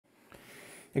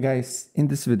Hey guys, in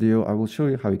this video I will show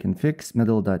you how you can fix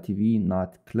Medal.tv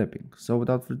not clipping. So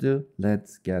without further ado,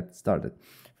 let's get started.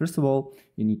 First of all,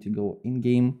 you need to go in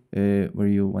game where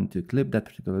you want to clip that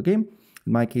particular game.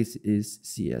 In my case is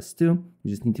CS2. You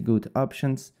just need to go to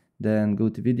options, then go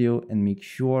to video and make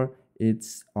sure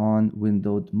it's on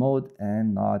windowed mode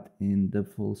and not in the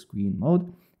full screen mode.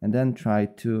 And then try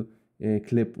to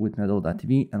clip with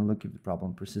Medal.tv and look if the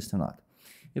problem persists or not.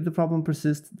 If the problem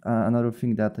persists, another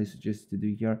thing that I suggest to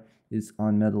do here is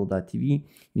on Medal.tv,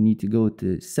 you need to go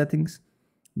to settings,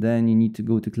 then you need to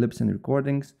go to clips and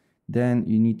recordings, then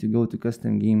you need to go to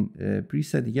custom game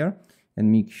preset here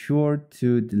and make sure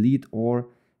to delete or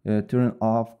turn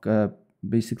off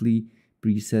basically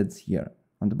presets here.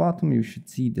 On the bottom, you should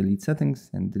see delete settings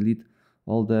and delete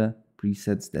all the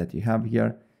presets that you have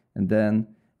here. And then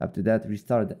after that,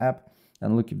 restart the app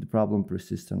and look if the problem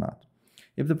persists or not.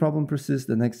 If the problem persists,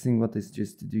 the next thing what I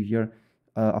suggest to do here,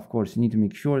 of course, you need to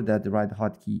make sure that the right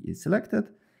hotkey is selected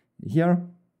here.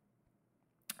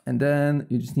 And then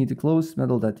you just need to close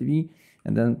Medal.tv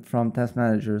and then from Task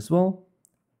Manager as well.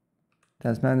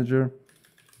 Task Manager,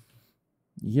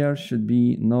 here should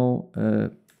be no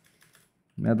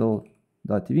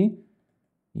Medal.tv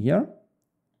here.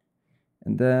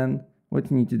 And then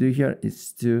what you need to do here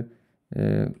is to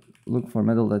look for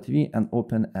Medal.tv and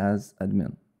open as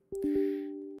admin.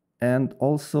 And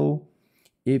also,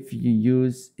 if you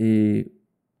use a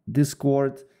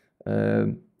Discord,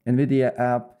 NVIDIA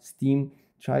app, Steam,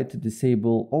 try to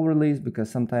disable overlays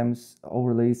because sometimes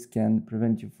overlays can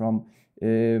prevent you from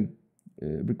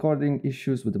recording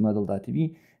issues with the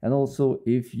Medal.tv. And also,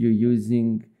 if you're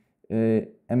using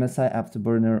MSI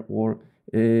Afterburner or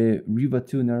Riva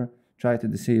Tuner, try to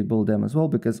disable them as well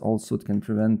because also it can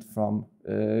prevent from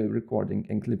recording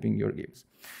and clipping your games.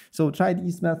 So try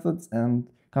these methods and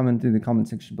comment in the comment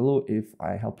section below if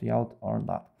I helped you out or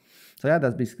not. So yeah,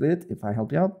 that's basically it. If I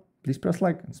helped you out, please press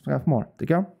like and subscribe for more. Take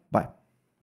care. Bye.